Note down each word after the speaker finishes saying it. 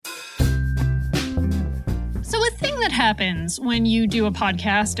thing that happens when you do a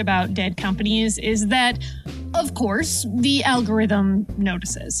podcast about dead companies is that, of course, the algorithm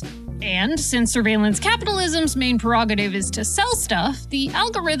notices. And since surveillance capitalism's main prerogative is to sell stuff, the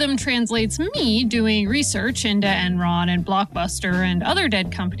algorithm translates me doing research into Enron and Blockbuster and other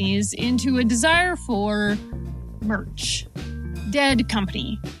dead companies into a desire for merch. Dead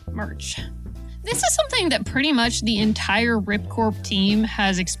company merch. This is something that pretty much the entire Ripcorp team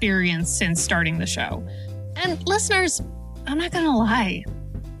has experienced since starting the show. And listeners, I'm not gonna lie,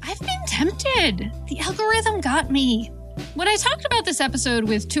 I've been tempted. The algorithm got me. When I talked about this episode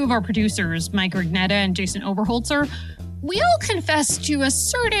with two of our producers, Mike Rignetta and Jason Oberholzer, we all confessed to a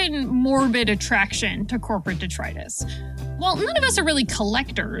certain morbid attraction to corporate detritus. While none of us are really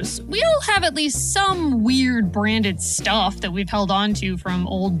collectors, we all have at least some weird branded stuff that we've held on to from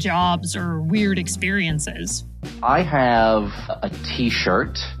old jobs or weird experiences. I have a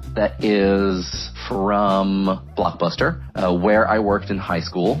t-shirt that is from Blockbuster, where I worked in high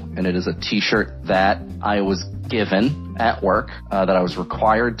school, and it is a t-shirt that I was given at work that I was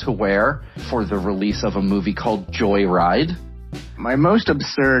required to wear for the release of a movie called Joyride. My most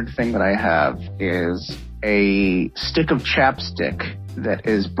absurd thing that I have is a stick of chapstick that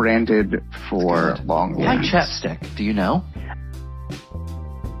is branded for long Why leads. chapstick? Do you know?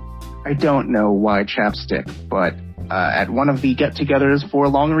 I don't know why chapstick, but at one of the get-togethers for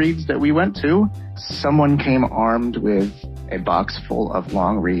long reads that we went to, someone came armed with a box full of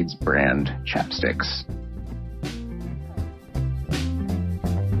long reads brand chapsticks.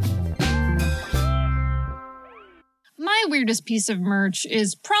 My weirdest piece of merch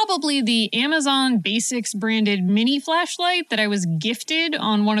is probably the Amazon Basics branded mini flashlight that I was gifted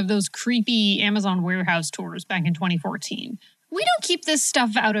on one of those creepy Amazon warehouse tours back in 2014. We don't keep this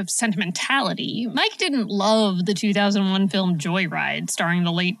stuff out of sentimentality. Mike didn't love the 2001 film Joyride, starring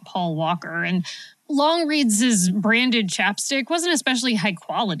the late Paul Walker, and Longreads' branded chapstick wasn't especially high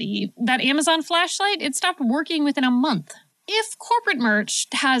quality. That Amazon flashlight, it stopped working within a month. If corporate merch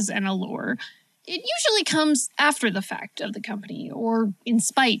has an allure, it usually comes after the fact of the company, or in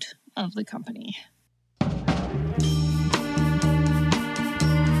spite of the company.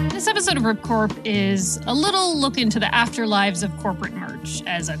 This episode of Ripcorp is a little look into the afterlives of corporate merch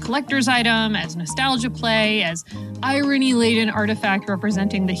as a collector's item, as nostalgia play, as irony-laden artifact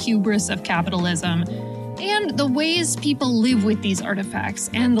representing the hubris of capitalism, and the ways people live with these artifacts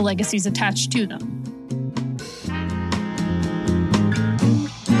and the legacies attached to them.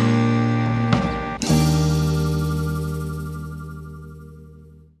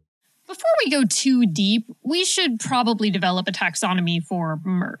 Before we go too deep, we should probably develop a taxonomy for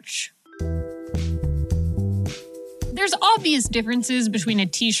merch. There's obvious differences between a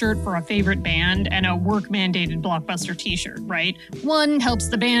t-shirt for a favorite band and a work-mandated Blockbuster t-shirt, right? One helps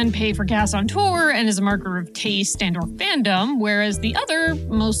the band pay for gas on tour and is a marker of taste and or fandom, whereas the other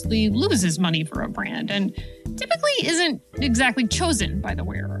mostly loses money for a brand and typically isn't exactly chosen by the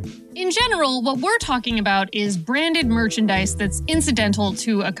wearer. In general, what we're talking about is branded merchandise that's incidental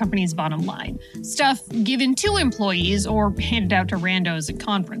to a company's bottom line. Stuff given to employees or handed out to randos at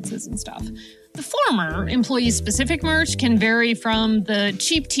conferences and stuff. The former, employee-specific merch, can vary from the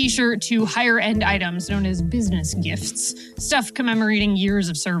cheap t-shirt to higher-end items known as business gifts, stuff commemorating years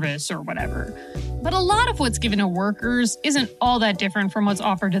of service or whatever. But a lot of what's given to workers isn't all that different from what's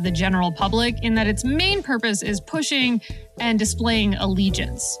offered to the general public in that its main purpose is pushing and displaying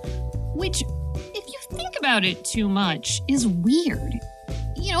allegiance. Which, if you think about it too much, is weird.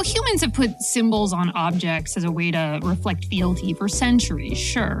 You know, humans have put symbols on objects as a way to reflect fealty for centuries,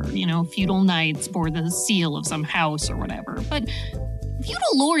 sure. You know, feudal knights bore the seal of some house or whatever. But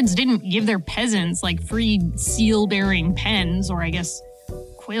feudal lords didn't give their peasants, like, free seal-bearing pens, or I guess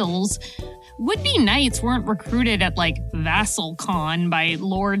quills. Would-be knights weren't recruited at, like, VassalCon by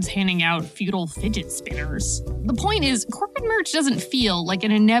lords handing out feudal fidget spinners. The point is, corporate merch doesn't feel like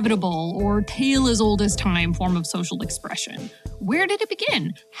an inevitable or tale-as-old-as-time form of social expression. Where did it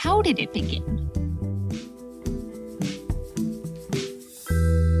begin? How did it begin?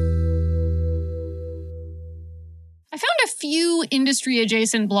 I found a few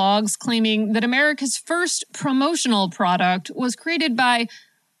industry-adjacent blogs claiming that America's first promotional product was created by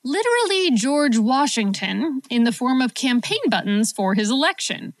literally George Washington in the form of campaign buttons for his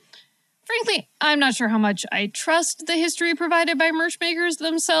election. Frankly, I'm not sure how much I trust the history provided by merch makers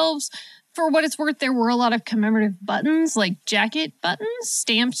themselves. For what it's worth, there were a lot of commemorative buttons, like jacket buttons,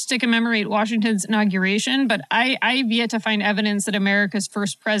 stamped to commemorate Washington's inauguration, but I've yet to find evidence that America's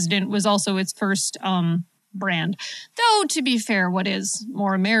first president was also its first, brand. Though, to be fair, what is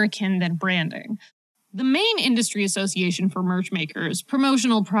more American than branding? The main industry association for merch makers,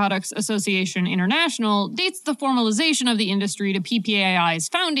 Promotional Products Association International, dates the formalization of the industry to PPAI's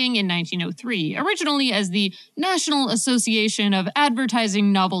founding in 1903, originally as the National Association of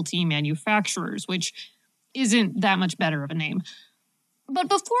Advertising Novelty Manufacturers, which isn't that much better of a name. But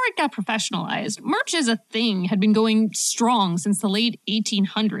before it got professionalized, merch as a thing had been going strong since the late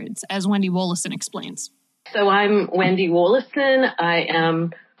 1800s, as Wendy Wollaston explains. So I'm Wendy Wollaston. I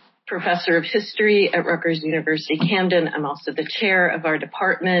am professor of history at Rutgers University Camden. I'm also the chair of our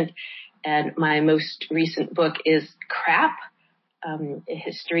department, and my most recent book is Crap, a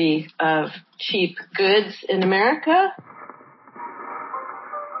history of cheap goods in America.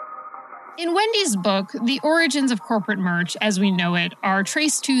 In Wendy's book, the origins of corporate merch, as we know it, are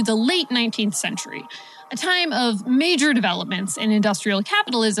traced to the late 19th century, a time of major developments in industrial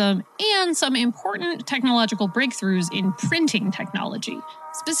capitalism and some important technological breakthroughs in printing technology.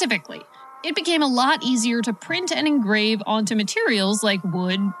 Specifically, it became a lot easier to print and engrave onto materials like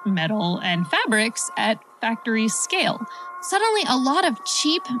wood, metal, and fabrics at factory scale. Suddenly, a lot of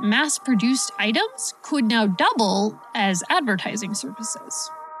cheap, mass-produced items could now double as advertising services.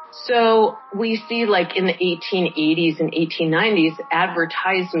 So we see, like in the 1880s and 1890s,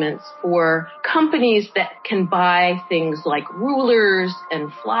 advertisements for companies that can buy things like rulers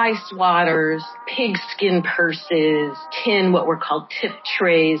and fly swatters, pigskin purses, what were called tip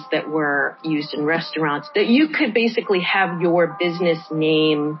trays that were used in restaurants, that you could basically have your business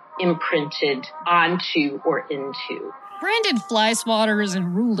name imprinted onto or into. Branded fly swatters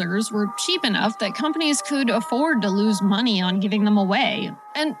and rulers were cheap enough that companies could afford to lose money on giving them away.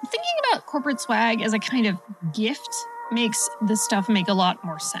 And thinking about corporate swag as a kind of gift makes this stuff make a lot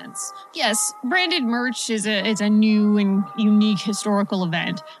more sense. Yes, branded merch is a new and unique historical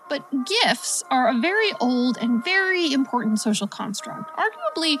event, but gifts are a very old and very important social construct,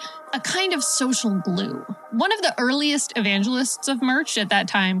 arguably a kind of social glue. One of the earliest evangelists of merch at that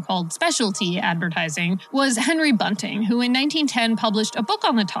time, called specialty advertising, was Henry Bunting, who in 1910 published a book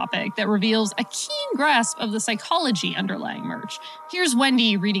on the topic that reveals a keen grasp of the psychology underlying merch. Here's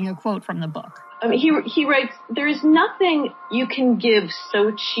Wendy reading a quote from the book. He writes, "There is nothing you can give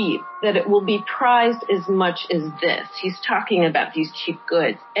so cheap that it will be prized as much as this." He's talking about these cheap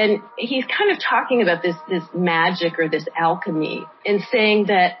goods. And he's kind of talking about this magic or this alchemy and saying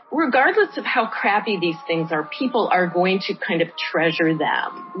that regardless of how crappy these things are, people are going to kind of treasure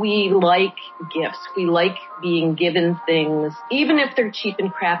them. We like gifts. We like being given things, even if they're cheap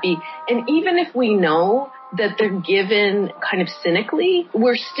and crappy. And even if we know that they're given kind of cynically,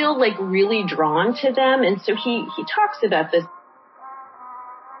 we're still like really drawn to them. And so he talks about this.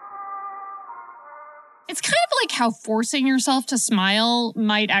 It's kind of like how forcing yourself to smile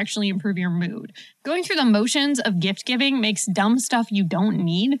might actually improve your mood. Going through the motions of gift giving makes dumb stuff you don't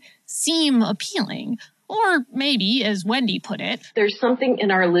need seem appealing. Or maybe, as Wendy put it, there's something in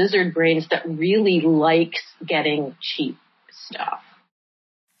our lizard brains that really likes getting cheap stuff.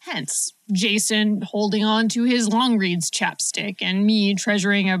 Hence, Jason holding on to his Longreads chapstick and me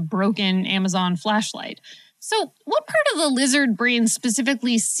treasuring a broken Amazon flashlight. So, what part of the lizard brain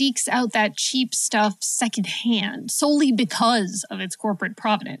specifically seeks out that cheap stuff secondhand, solely because of its corporate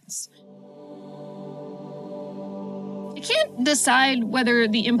provenance? I can't decide whether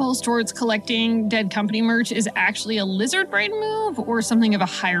the impulse towards collecting dead company merch is actually a lizard brain move or something of a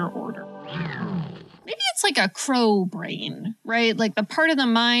higher order. Maybe it's like a crow brain, right? Like the part of the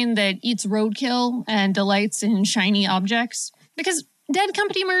mind that eats roadkill and delights in shiny objects. Because dead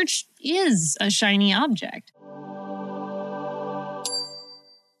company merch is a shiny object.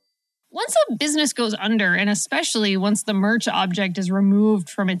 Once a business goes under, and especially once the merch object is removed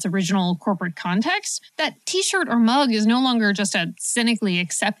from its original corporate context, that t-shirt or mug is no longer just a cynically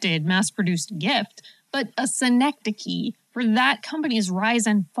accepted, mass-produced gift, but a synecdoche for that company's rise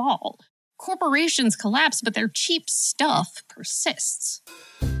and fall. Corporations collapse, but their cheap stuff persists.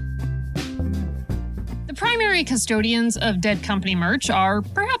 The primary custodians of dead company merch are,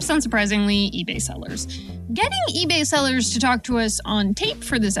 perhaps unsurprisingly, eBay sellers. Getting eBay sellers to talk to us on tape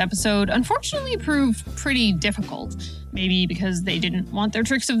for this episode unfortunately proved pretty difficult. Maybe because they didn't want their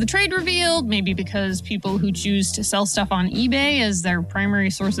tricks of the trade revealed, maybe because people who choose to sell stuff on eBay as their primary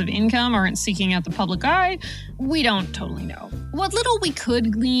source of income aren't seeking out the public eye. We don't totally know. What little we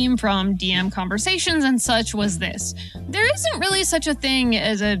could glean from DM conversations and such was this. There isn't really such a thing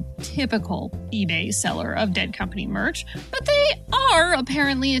as a typical eBay seller of dead company merch, but they are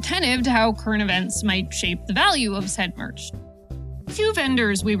apparently attentive to how current events might shape the value of said merch. Few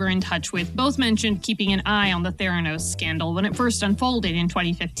vendors we were in touch with both mentioned keeping an eye on the Theranos scandal when it first unfolded in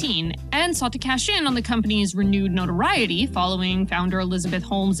 2015 and sought to cash in on the company's renewed notoriety following founder Elizabeth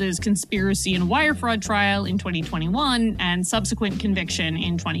Holmes's conspiracy and wire fraud trial in 2021 and subsequent conviction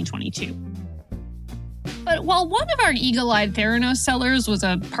in 2022. But while one of our eagle-eyed Theranos sellers was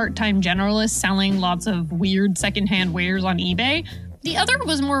a part-time generalist selling lots of weird secondhand wares on eBay, the other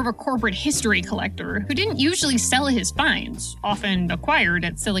was more of a corporate history collector who didn't usually sell his finds, often acquired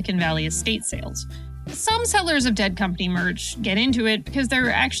at Silicon Valley estate sales. Some sellers of dead company merch get into it because they're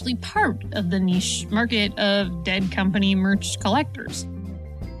actually part of the niche market of dead company merch collectors.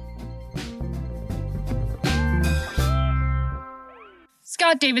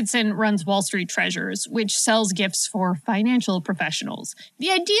 Scott Davidson runs Wall Street Treasures, which sells gifts for financial professionals.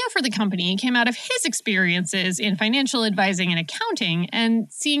 The idea for the company came out of his experiences in financial advising and accounting and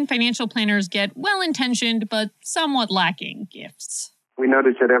seeing financial planners get well-intentioned but somewhat lacking gifts. We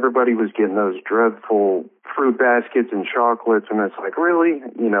noticed that everybody was getting those dreadful fruit baskets and chocolates, and it's like, really?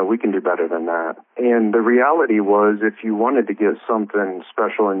 We can do better than that. And the reality was, if you wanted to get something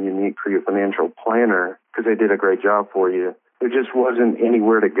special and unique for your financial planner, because they did a great job for you, there just wasn't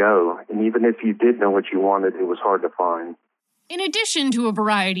anywhere to go. And even if you did know what you wanted, it was hard to find. In addition to a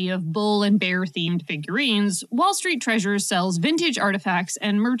variety of bull and bear themed figurines, Wall Street Treasures sells vintage artifacts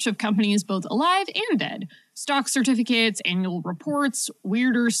and merch of companies both alive and dead. Stock certificates, annual reports,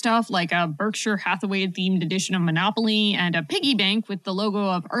 weirder stuff like a Berkshire Hathaway themed edition of Monopoly, and a piggy bank with the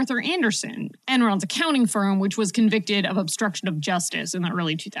logo of Arthur Andersen, Enron's accounting firm, which was convicted of obstruction of justice in the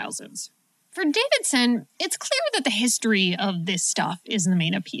early 2000s. For Davidson, it's clear that the history of this stuff is the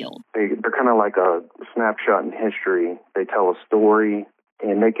main appeal. They're kind of like a snapshot in history. They tell a story,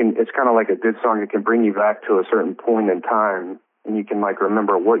 and it's kind of like a good song. It can bring you back to a certain point in time, and you can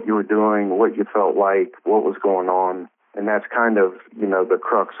remember what you were doing, what you felt like, what was going on. And that's kind of, the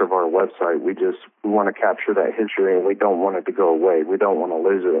crux of our website. We want to capture that history, and we don't want it to go away. We don't want to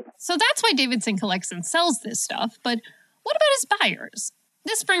lose it. So that's why Davidson collects and sells this stuff. But what about his buyers?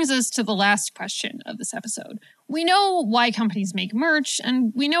 This brings us to the last question of this episode. We know why companies make merch,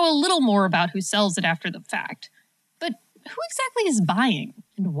 and we know a little more about who sells it after the fact. But who exactly is buying,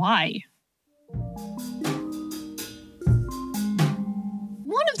 and why?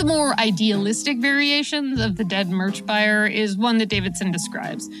 One of the more idealistic variations of the dead merch buyer is one that Davidson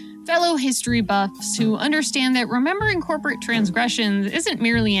describes. Fellow history buffs who understand that remembering corporate transgressions isn't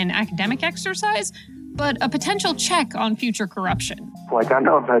merely an academic exercise, but a potential check on future corruption. I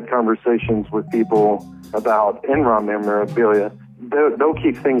know I've had conversations with people about Enron memorabilia. They'll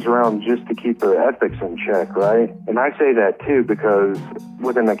keep things around just to keep their ethics in check, right? And I say that too because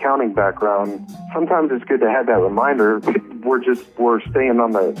with an accounting background, sometimes it's good to have that reminder. We're staying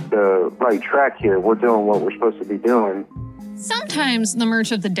on the right track here. We're doing what we're supposed to be doing. Sometimes the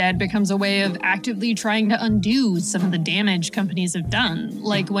merch of the dead becomes a way of actively trying to undo some of the damage companies have done,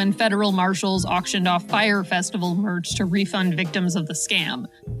 like when federal marshals auctioned off Fyre Festival merch to refund victims of the scam.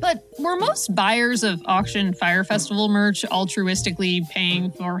 But were most buyers of auctioned Fyre Festival merch altruistically paying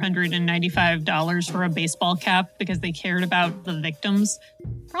 $495 for a baseball cap because they cared about the victims?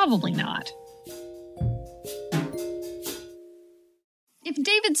 Probably not. If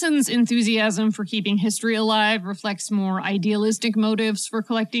Davidson's enthusiasm for keeping history alive reflects more idealistic motives for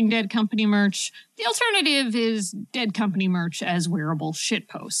collecting dead company merch, the alternative is dead company merch as wearable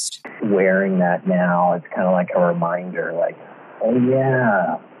shitpost. Wearing that now, it's kind of like a reminder, oh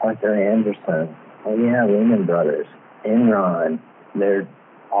yeah, Arthur Andersen, oh yeah, Lehman Brothers, Enron, they're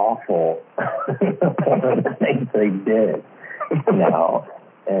awful. One of the things they did, and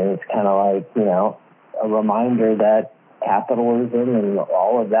it's kind of like, a reminder that capitalism and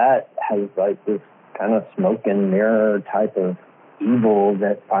all of that has this kind of smoke and mirror type of evil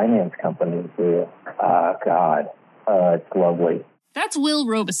that finance companies do. It's lovely. That's Will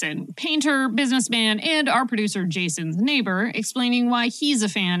Robeson, painter, businessman, and our producer Jason's neighbor, explaining why he's a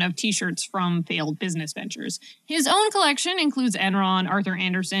fan of t-shirts from failed business ventures. His own collection includes Enron, Arthur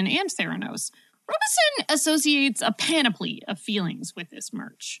Andersen, and Theranos. Robeson associates a panoply of feelings with this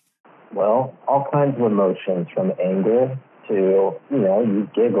merch. Well, all kinds of emotions, from anger to, you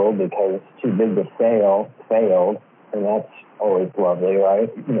giggle because it's too big to failed, and that's always lovely, right?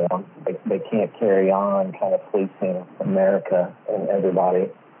 They can't carry on kind of fleecing America and everybody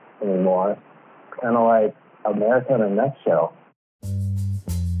anymore. Kind of like America in a nutshell.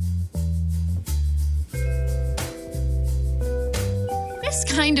 This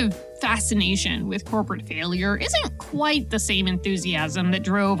kind of fascination with corporate failure isn't quite the same enthusiasm that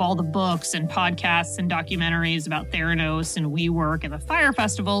drove all the books and podcasts and documentaries about Theranos and WeWork and the Fyre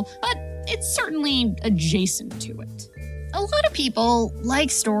Festival, but it's certainly adjacent to it. A lot of people like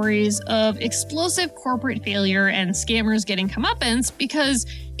stories of explosive corporate failure and scammers getting comeuppance because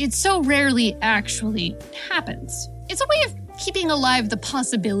it so rarely actually happens. It's a way of keeping alive the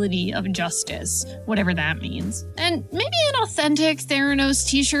possibility of justice, whatever that means. And maybe an authentic Theranos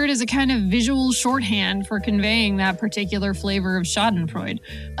t-shirt is a kind of visual shorthand for conveying that particular flavor of schadenfreude.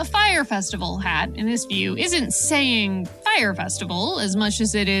 A Fire Festival hat, in this view, isn't saying Fire Festival as much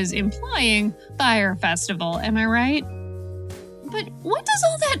as it is implying Fire Festival, am I right? But what does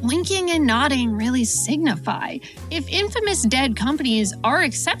all that winking and nodding really signify? If infamous dead companies are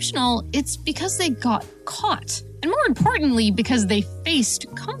exceptional, it's because they got caught. And more importantly, because they faced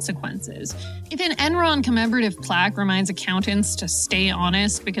consequences. If an Enron commemorative plaque reminds accountants to stay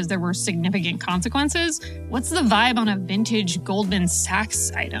honest because there were significant consequences, what's the vibe on a vintage Goldman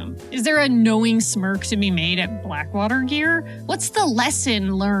Sachs item? Is there a knowing smirk to be made at Blackwater gear? What's the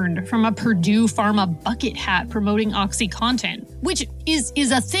lesson learned from a Purdue Pharma bucket hat promoting OxyContin, which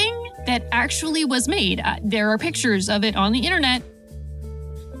is a thing that actually was made? There are pictures of it on the internet.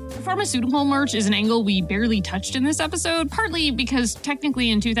 Pharmaceutical merch is an angle we barely touched in this episode, partly because technically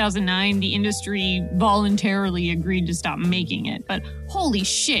in 2009, the industry voluntarily agreed to stop making it. But holy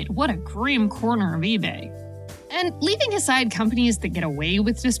shit, what a grim corner of eBay. And leaving aside companies that get away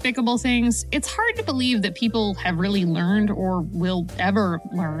with despicable things, it's hard to believe that people have really learned or will ever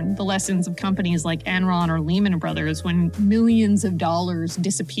learn the lessons of companies like Enron or Lehman Brothers when millions of dollars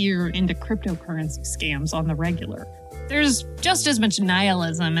disappear into cryptocurrency scams on the regular. There's just as much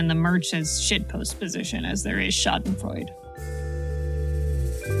nihilism in the merch's shitpost position as there is schadenfreude.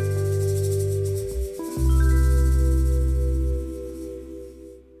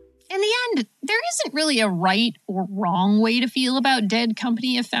 In the end, there isn't really a right or wrong way to feel about dead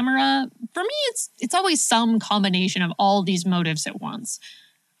company ephemera. For me, it's always some combination of all these motives at once.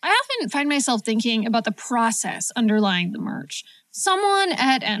 I often find myself thinking about the process underlying the merch. Someone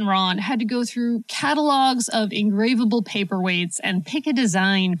at Enron had to go through catalogs of engravable paperweights and pick a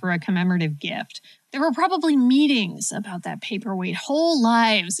design for a commemorative gift. There were probably meetings about that paperweight, whole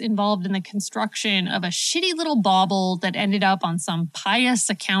lives involved in the construction of a shitty little bauble that ended up on some pious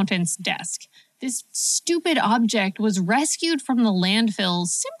accountant's desk. This stupid object was rescued from the landfill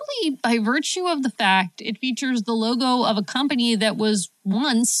simply by virtue of the fact it features the logo of a company that was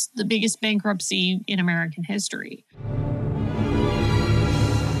once the biggest bankruptcy in American history.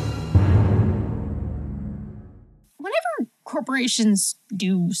 Whenever corporations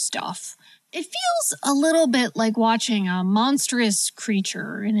do stuff, it feels a little bit like watching a monstrous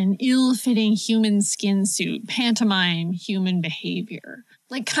creature in an ill-fitting human skin suit pantomime human behavior.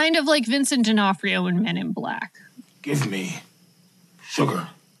 Kind of like Vincent D'Onofrio in Men in Black. Give me sugar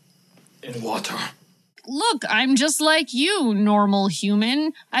and water. Look, I'm just like you, normal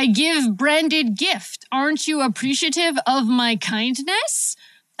human. I give branded gift. Aren't you appreciative of my kindness?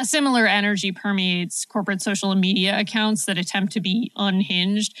 A similar energy permeates corporate social media accounts that attempt to be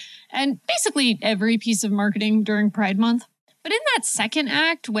unhinged, and basically every piece of marketing during Pride Month. But in that second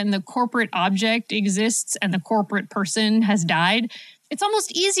act, when the corporate object exists and the corporate person has died, it's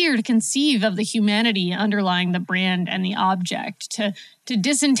almost easier to conceive of the humanity underlying the brand and the object, to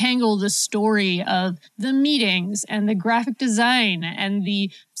disentangle the story of the meetings and the graphic design and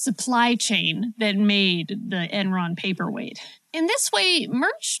the supply chain that made the Enron paperweight. In this way,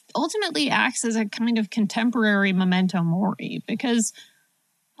 merch ultimately acts as a kind of contemporary memento mori, because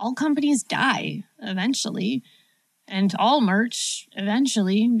all companies die eventually, and all merch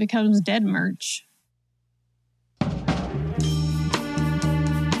eventually becomes dead merch.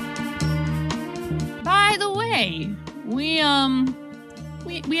 By the way, we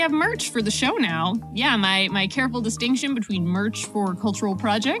have merch for the show now. Yeah, my careful distinction between merch for a cultural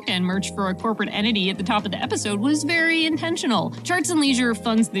project and merch for a corporate entity at the top of the episode was very intentional. Charts and Leisure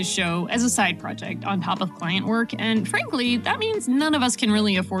funds this show as a side project on top of client work, and frankly, that means none of us can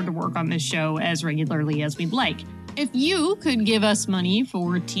really afford to work on this show as regularly as we'd like. If you could give us money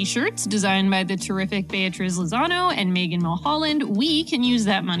for t-shirts designed by the terrific Beatriz Lozano and Megan Mulholland, we can use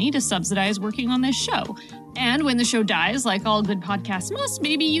that money to subsidize working on this show. And when the show dies, like all good podcasts must,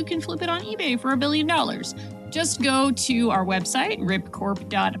 maybe you can flip it on eBay for $1 billion. Just go to our website,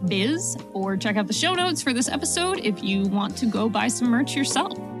 ripcorp.biz, or check out the show notes for this episode if you want to go buy some merch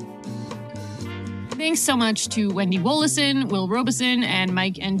yourself. Thanks so much to Wendy Wolleson, Will Robeson, and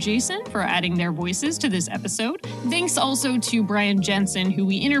Mike and Jason for adding their voices to this episode. Thanks also to Brian Jensen, who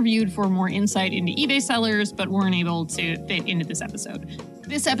we interviewed for more insight into eBay sellers, but weren't able to fit into this episode.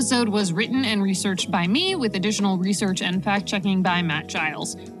 This episode was written and researched by me, with additional research and fact-checking by Matt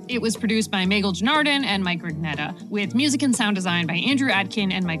Giles. It was produced by Megal Janardhan and Mike Rignetta, with music and sound design by Andrew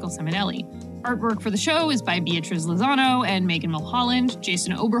Adkin and Michael Simonelli. Artwork for the show is by Beatriz Lozano and Megan Mulholland.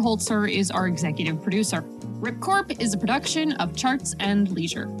 Jason Oberholzer is our executive producer. Ripcorp is a production of Charts and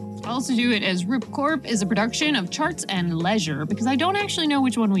Leisure. I'll also do it as Ripcorp is a production of Charts and Leisure because I don't actually know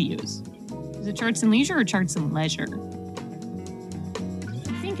which one we use. Is it Charts and Leisure or Charts and Leisure?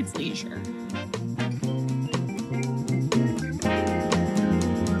 I think it's Leisure.